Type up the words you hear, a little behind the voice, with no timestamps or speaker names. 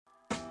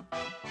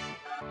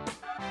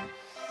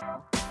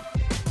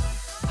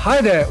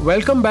Hi there,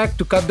 welcome back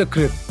to Cut the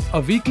Crypt,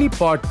 a weekly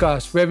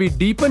podcast where we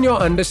deepen your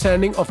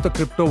understanding of the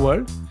crypto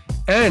world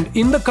and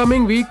in the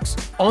coming weeks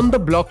on the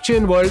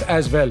blockchain world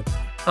as well.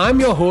 I'm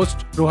your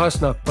host, Rohas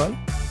Nagpal.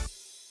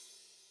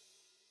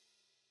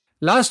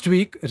 Last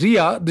week,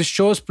 Ria, the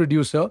show's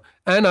producer,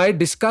 and I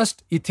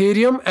discussed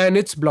Ethereum and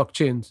its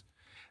blockchains.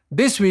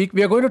 This week,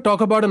 we are going to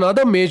talk about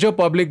another major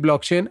public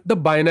blockchain, the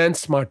Binance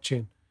Smart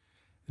Chain.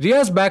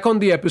 Ria's back on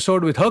the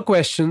episode with her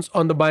questions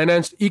on the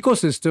Binance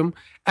ecosystem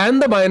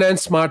and the Binance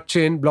Smart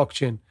Chain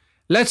blockchain.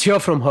 Let's hear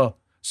from her.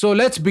 So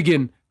let's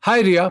begin.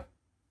 Hi, Ria.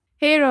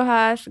 Hey,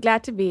 Rohas.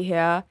 Glad to be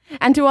here.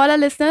 And to all our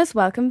listeners,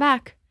 welcome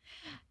back.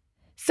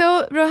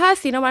 So,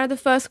 Rohas, one of the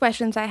first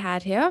questions I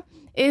had here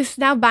is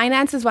now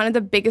Binance is one of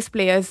the biggest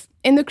players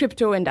in the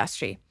crypto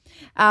industry.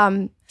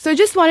 So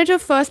just wanted to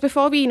first,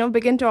 before we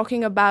begin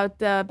talking about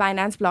the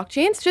Binance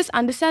blockchains, just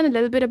understand a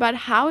little bit about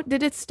how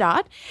did it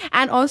start,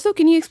 and also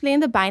can you explain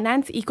the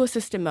Binance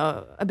ecosystem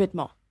a bit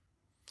more?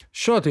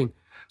 Sure thing.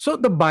 So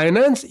the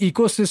Binance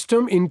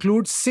ecosystem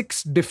includes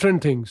 6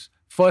 different things.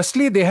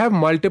 Firstly, they have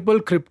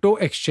multiple crypto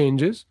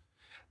exchanges.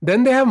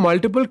 Then they have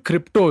multiple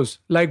cryptos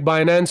like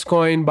Binance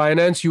Coin,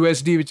 Binance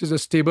USD, which is a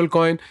stable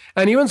coin,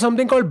 and even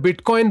something called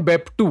Bitcoin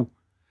BEP2.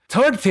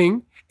 Third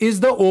thing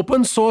is the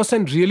open source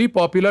and really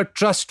popular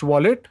Trust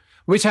Wallet,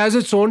 which has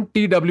its own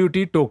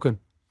TWT token.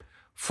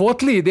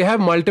 Fourthly, they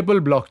have multiple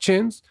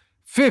blockchains.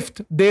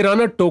 Fifth, they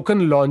run a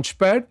token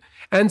launchpad.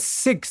 And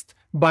sixth,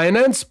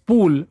 Binance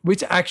Pool,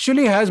 which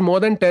actually has more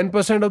than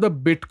 10% of the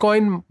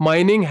Bitcoin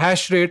mining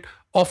hash rate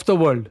of the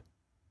world.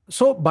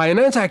 So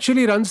Binance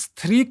actually runs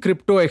 3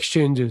 crypto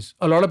exchanges.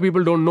 A lot of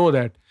people don't know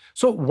that.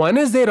 So one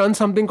is they run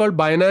something called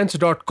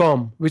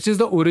Binance.com, which is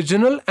the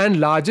original and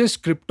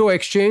largest crypto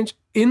exchange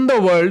in the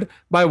world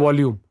by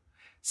volume.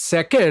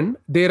 Second,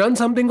 they run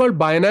something called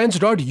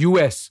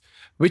Binance.us,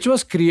 which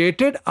was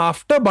created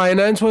after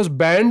Binance was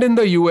banned in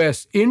the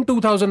US in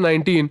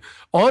 2019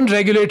 on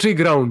regulatory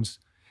grounds.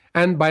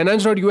 And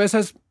Binance.us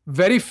has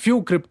very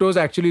few cryptos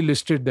actually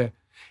listed there.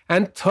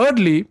 And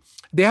thirdly,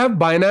 they have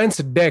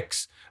Binance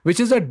DEX, which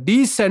is a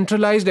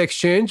decentralized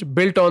exchange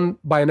built on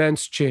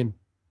Binance chain.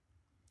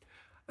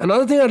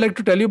 Another thing I'd like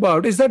to tell you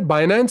about is that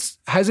Binance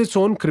has its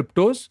own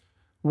cryptos.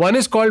 One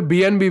is called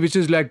BNB, which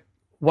is like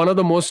one of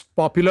the most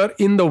popular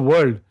in the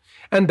world.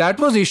 And that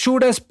was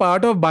issued as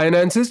part of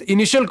Binance's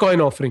initial coin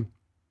offering.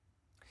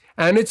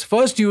 And its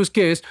first use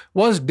case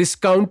was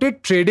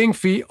discounted trading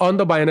fee on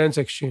the Binance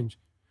exchange.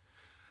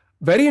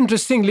 Very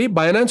interestingly,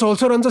 Binance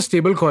also runs a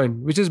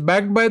stablecoin, which is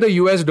backed by the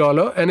US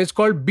dollar, and it's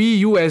called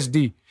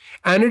BUSD.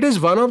 And it is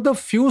one of the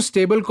few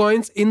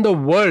stablecoins in the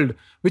world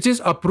which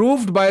is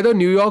approved by the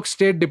New York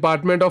State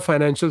Department of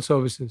Financial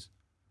Services.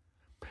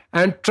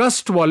 And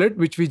Trust Wallet,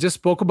 which we just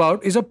spoke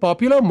about, is a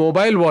popular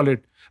mobile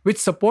wallet which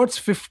supports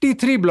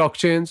 53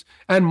 blockchains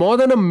and more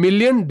than 1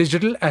 million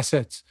digital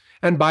assets.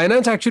 And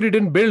Binance actually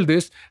didn't build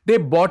this. They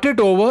bought it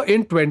over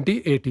in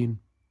 2018.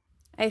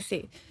 I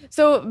see.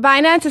 So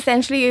Binance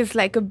essentially is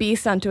like a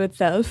beast unto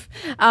itself.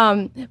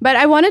 But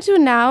I wanted to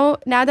now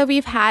that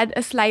we've had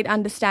a slight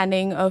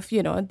understanding of,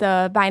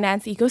 the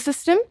Binance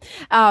ecosystem,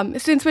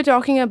 since we're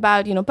talking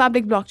about,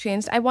 public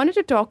blockchains, I wanted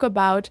to talk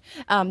about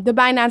the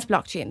Binance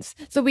blockchains.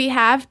 So we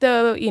have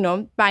the,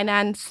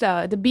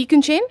 Binance, the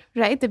Beacon chain,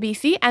 right? The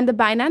BC, and the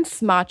Binance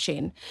Smart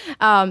Chain.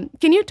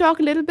 Can you talk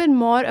a little bit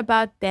more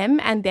about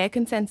them and their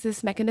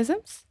consensus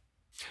mechanisms?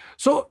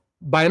 So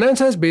Binance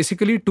has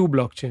basically 2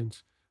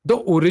 blockchains. The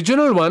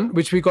original one,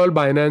 which we call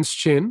Binance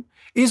Chain,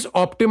 is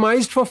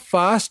optimized for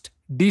fast,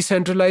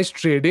 decentralized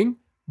trading,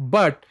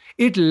 but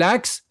it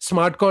lacks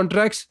smart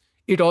contracts.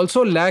 It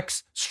also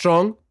lacks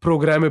strong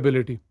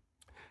programmability.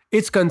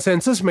 Its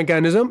consensus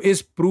mechanism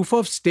is proof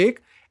of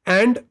stake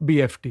and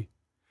BFT.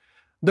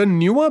 The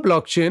newer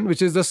blockchain,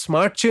 which is the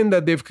smart chain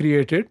that they've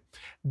created,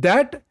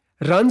 that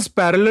runs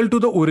parallel to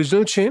the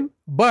original chain,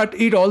 but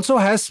it also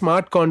has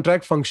smart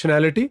contract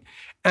functionality,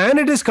 and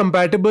it is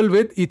compatible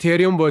with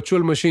Ethereum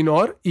Virtual Machine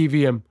or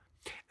EVM.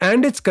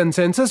 And its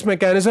consensus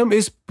mechanism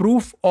is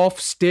proof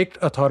of staked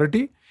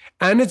authority,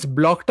 and its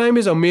block time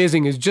is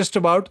amazing. It's just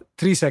about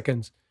 3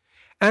 seconds.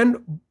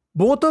 And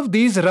both of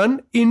these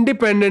run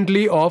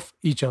independently of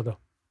each other.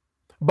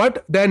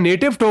 But their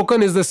native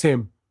token is the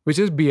same, which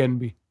is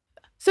BNB.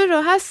 So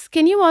Rohas,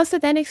 can you also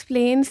then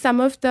explain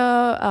some of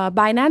the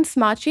Binance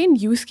Smart Chain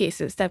use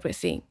cases that we're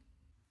seeing?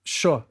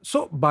 Sure.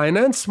 So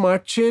Binance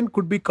Smart Chain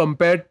could be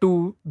compared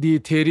to the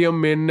Ethereum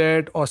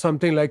mainnet or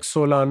something like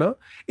Solana.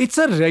 It's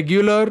a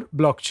regular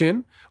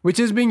blockchain which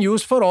is being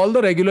used for all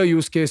the regular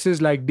use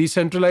cases like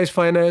decentralized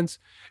finance.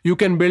 You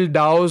can build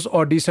DAOs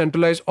or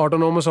decentralized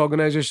autonomous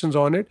organizations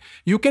on it.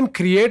 You can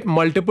create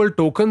multiple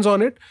tokens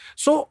on it.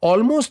 So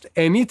almost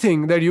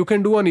anything that you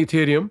can do on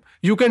Ethereum,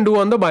 you can do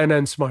on the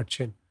Binance Smart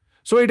Chain.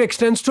 So it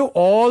extends to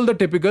all the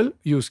typical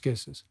use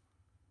cases.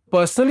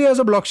 Personally, as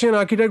a blockchain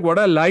architect, what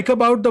I like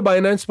about the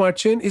Binance Smart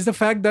Chain is the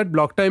fact that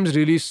block time is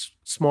really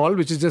small,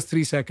 which is just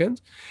 3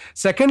 seconds.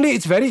 Secondly,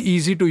 it's very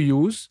easy to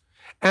use.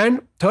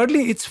 And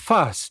thirdly, it's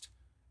fast.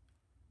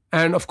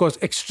 And of course,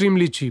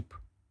 extremely cheap.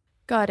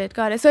 Got it.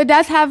 Got it. So it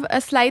does have a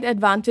slight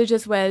advantage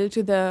as well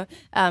to the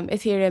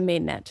Ethereum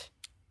mainnet.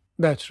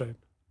 That's right.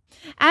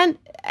 And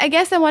I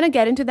guess I want to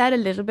get into that a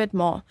little bit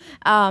more.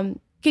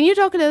 Can you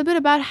talk a little bit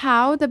about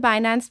how the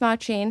Binance Smart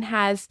Chain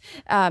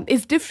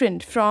is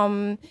different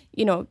from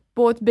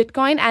both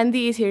Bitcoin and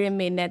the Ethereum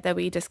mainnet that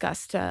we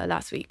discussed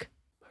last week?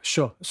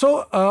 Sure.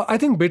 So I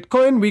think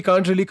Bitcoin we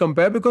can't really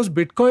compare because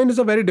Bitcoin is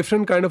a very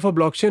different kind of a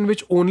blockchain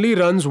which only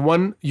runs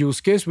one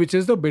use case, which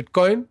is the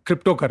Bitcoin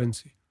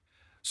cryptocurrency.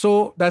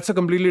 So that's a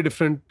completely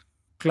different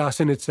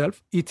class in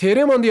itself.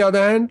 Ethereum, on the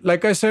other hand,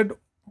 like I said,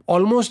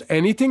 almost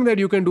anything that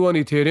you can do on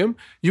Ethereum,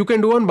 you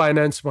can do on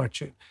Binance Smart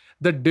Chain.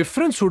 The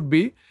difference would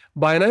be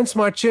Binance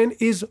Smart Chain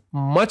is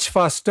much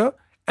faster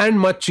and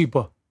much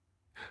cheaper.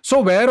 So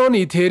where on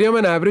Ethereum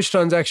an average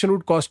transaction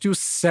would cost you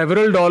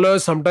several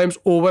dollars, sometimes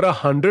over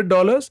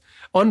 $100,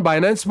 on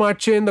Binance Smart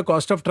Chain, the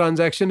cost of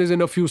transaction is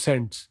in a few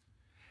cents.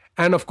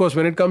 And of course,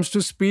 when it comes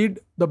to speed,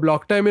 the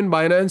block time in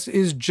Binance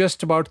is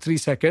just about 3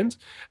 seconds.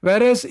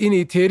 Whereas in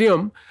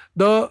Ethereum,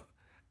 the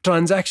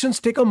transactions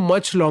take a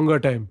much longer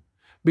time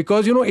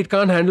because, it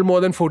can't handle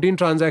more than 14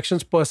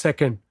 transactions per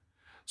second.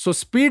 So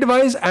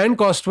speed-wise and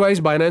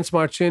cost-wise, Binance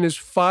Smart Chain is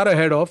far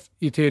ahead of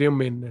Ethereum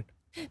mainnet.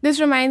 This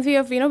reminds me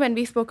of, when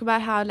we spoke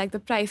about how like the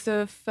price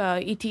of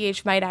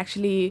ETH might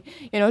actually,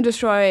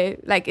 destroy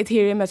like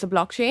Ethereum as a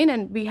blockchain.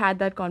 And we had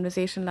that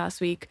conversation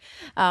last week.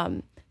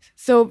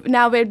 So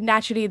now we're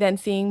naturally then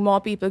seeing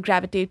more people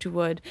gravitate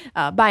toward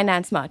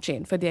Binance Smart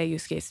Chain for their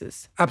use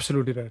cases.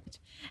 Absolutely right.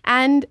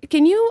 And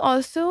can you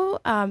also,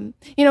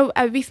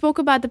 we spoke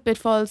about the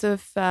pitfalls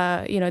of,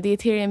 the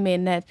Ethereum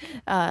mainnet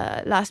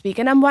last week.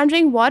 And I'm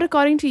wondering what,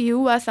 according to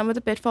you, are some of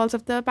the pitfalls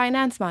of the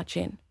Binance Smart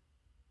Chain?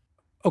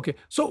 Okay,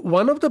 so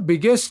one of the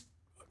biggest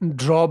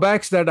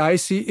drawbacks that I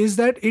see is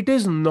that it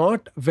is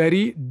not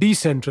very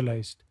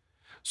decentralized.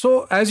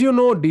 So as you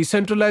know,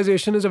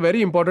 decentralization is a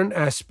very important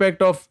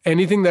aspect of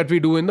anything that we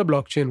do in the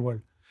blockchain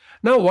world.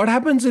 Now, what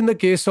happens in the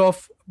case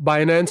of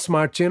Binance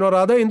Smart Chain, or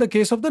rather in the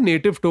case of the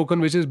native token,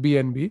 which is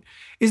BNB,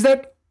 is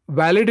that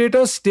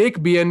validators stake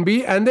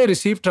BNB and they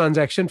receive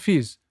transaction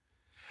fees.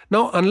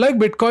 Now, unlike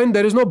Bitcoin,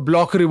 there is no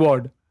block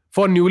reward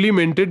for newly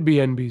minted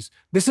BNBs.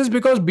 This is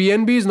because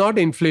BNB is not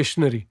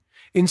inflationary.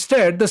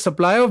 Instead, the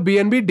supply of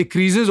BNB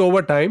decreases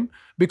over time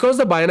because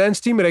the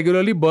Binance team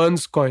regularly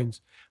burns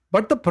coins.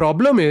 But the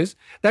problem is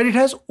that it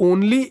has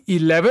only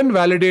 11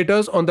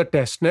 validators on the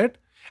testnet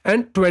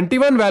and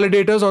 21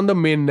 validators on the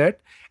mainnet.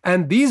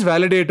 And these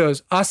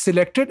validators are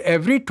selected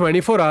every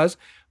 24 hours,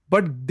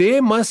 but they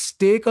must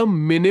stake a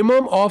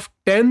minimum of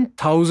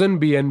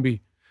 10,000 BNB,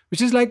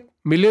 which is like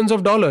millions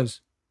of dollars.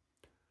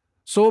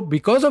 So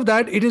because of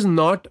that, it is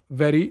not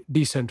very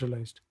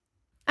decentralized.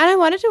 And I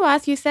wanted to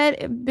ask, you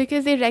said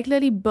because they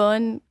regularly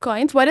burn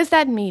coins. What does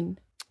that mean?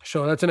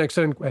 Sure, that's an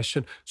excellent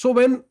question. So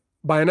when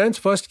Binance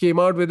first came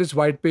out with its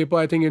white paper,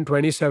 I think in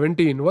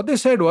 2017, what they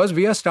said was,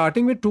 we are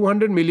starting with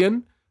 200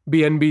 million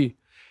BNB.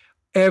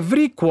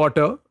 Every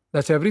quarter,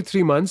 that's every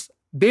 3 months,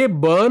 they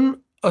burn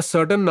a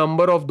certain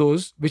number of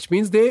those, which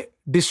means they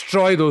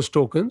destroy those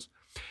tokens.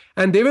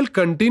 And they will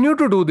continue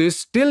to do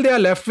this till they are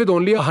left with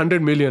only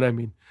 100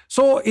 million,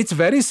 So it's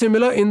very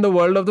similar in the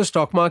world of the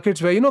stock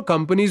markets where,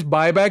 companies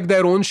buy back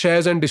their own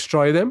shares and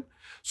destroy them.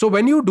 So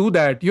when you do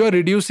that, you are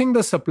reducing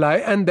the supply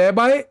and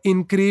thereby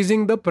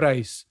increasing the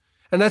price.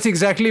 And that's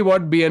exactly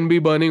what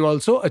BNB burning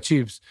also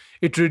achieves.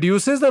 It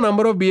reduces the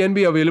number of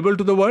BNB available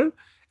to the world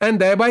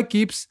and thereby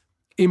keeps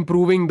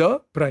improving the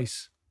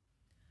price.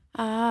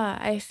 Ah,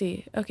 I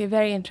see. Okay,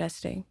 very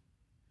interesting.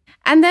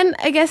 And then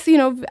I guess,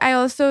 I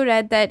also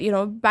read that,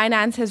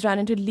 Binance has run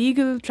into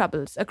legal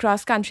troubles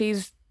across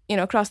countries,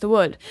 across the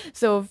world.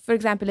 So, for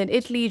example, in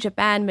Italy,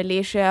 Japan,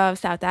 Malaysia,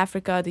 South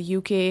Africa, the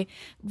UK.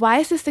 Why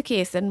is this the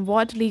case and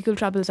what legal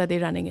troubles are they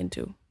running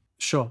into?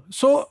 Sure.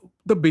 So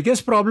the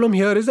biggest problem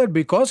here is that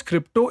because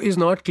crypto is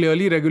not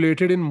clearly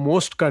regulated in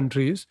most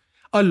countries,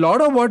 a lot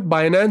of what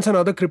Binance and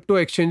other crypto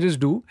exchanges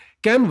do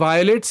can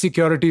violate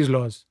securities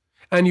laws.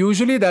 And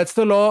usually that's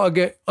the law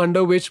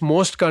under which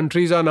most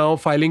countries are now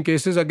filing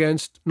cases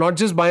against not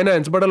just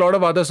Binance, but a lot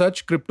of other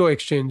such crypto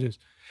exchanges.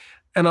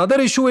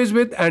 Another issue is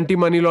with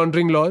anti-money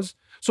laundering laws.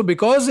 So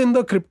because in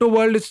the crypto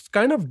world, it's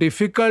kind of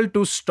difficult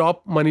to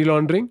stop money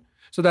laundering.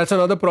 So that's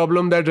another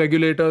problem that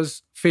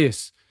regulators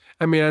face.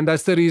 And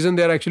that's the reason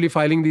they're actually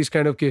filing these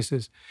kind of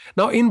cases.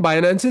 Now, in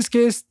Binance's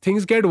case,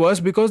 things get worse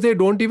because they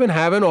don't even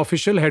have an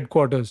official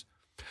headquarters.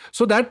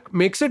 So that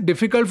makes it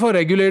difficult for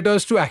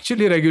regulators to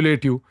actually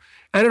regulate you.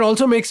 And it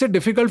also makes it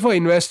difficult for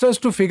investors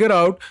to figure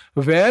out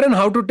where and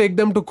how to take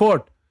them to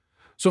court.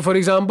 So, for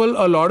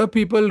example, a lot of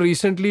people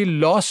recently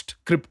lost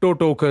crypto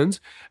tokens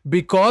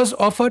because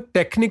of a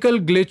technical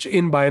glitch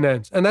in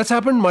Binance. And that's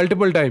happened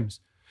multiple times.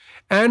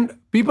 And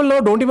people now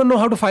don't even know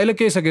how to file a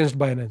case against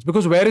Binance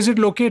because where is it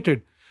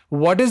located?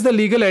 What is the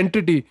legal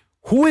entity?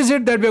 Who is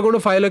it that we're going to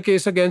file a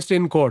case against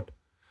in court?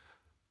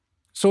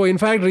 So in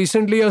fact,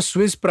 recently a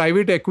Swiss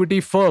private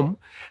equity firm,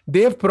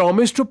 they've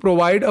promised to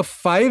provide a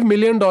 $5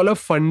 million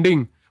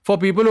funding for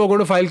people who are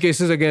going to file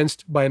cases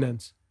against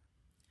Binance.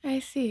 I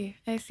see.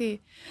 I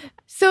see.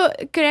 So,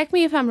 correct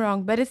me if I'm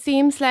wrong, but it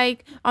seems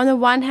like on the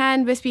one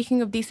hand, we're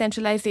speaking of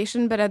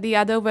decentralization, but at the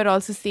other, we're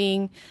also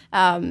seeing,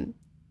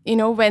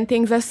 when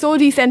things are so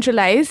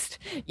decentralized,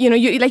 you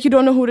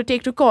don't know who to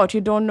take to court, you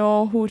don't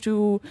know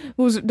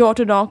whose door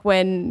to knock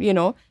when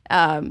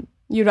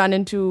you run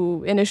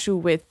into an issue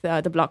with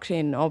the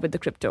blockchain or with the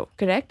crypto.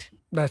 Correct?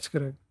 That's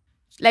correct.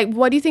 Like,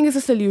 what do you think is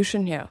the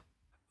solution here?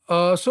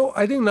 So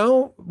I think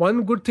now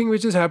one good thing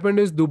which has happened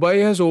is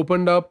Dubai has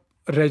opened up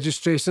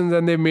registrations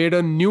and they made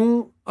a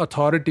new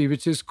authority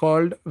which is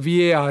called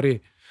VARA,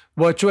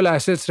 Virtual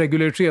Assets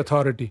Regulatory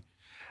Authority.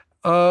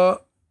 Uh,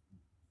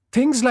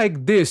 Things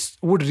like this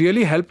would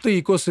really help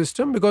the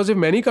ecosystem, because if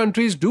many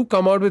countries do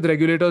come out with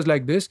regulators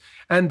like this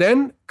and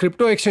then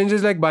crypto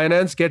exchanges like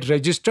Binance get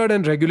registered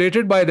and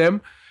regulated by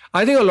them,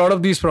 I think a lot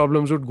of these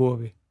problems would go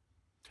away.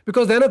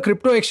 Because then a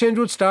crypto exchange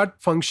would start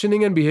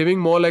functioning and behaving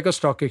more like a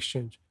stock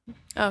exchange.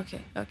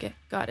 Okay,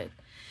 got it.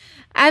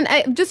 And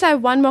I just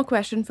have one more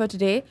question for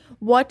today.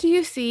 What do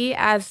you see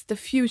as the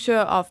future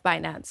of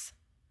Binance?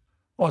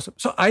 Awesome.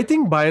 So I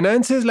think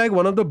Binance is like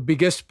one of the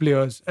biggest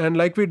players. And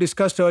like we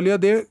discussed earlier,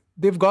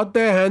 they've got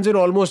their hands in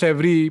almost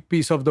every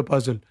piece of the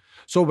puzzle.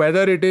 So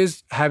whether it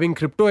is having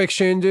crypto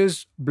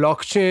exchanges,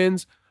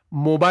 blockchains,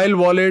 mobile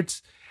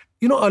wallets,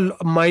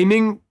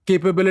 mining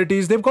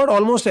capabilities, they've got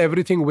almost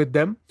everything with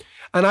them.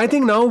 And I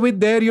think now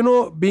with their,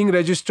 being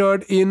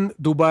registered in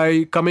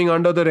Dubai, coming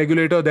under the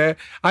regulator there,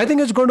 I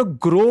think it's going to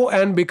grow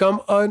and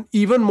become an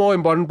even more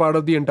important part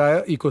of the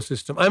entire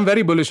ecosystem. I'm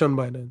very bullish on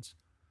Binance.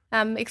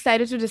 I'm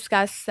excited to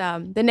discuss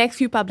the next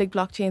few public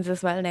blockchains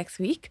as well next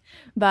week.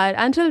 But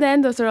until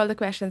then, those are all the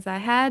questions I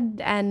had.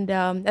 And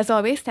as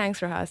always, thanks,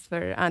 Rahas,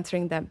 for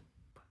answering them.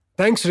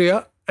 Thanks,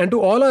 Ria. And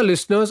to all our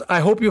listeners, I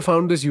hope you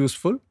found this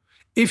useful.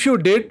 If you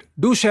did,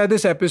 do share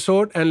this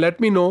episode and let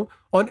me know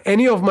on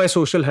any of my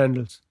social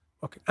handles.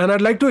 Okay. And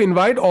I'd like to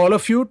invite all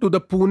of you to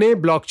the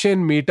Pune Blockchain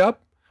Meetup,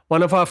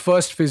 one of our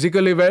first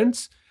physical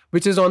events,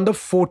 which is on the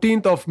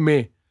 14th of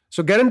May.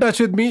 So get in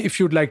touch with me if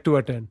you'd like to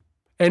attend.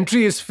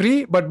 Entry is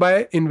free, but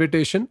by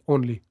invitation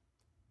only.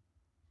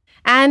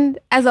 And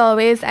as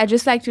always, I'd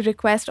just like to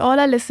request all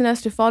our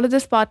listeners to follow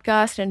this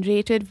podcast and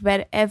rate it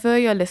wherever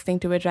you're listening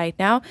to it right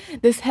now.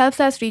 This helps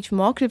us reach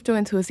more crypto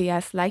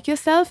enthusiasts like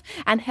yourself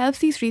and helps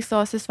these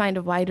resources find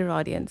a wider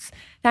audience.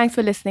 Thanks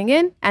for listening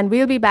in, and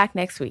we'll be back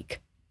next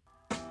week.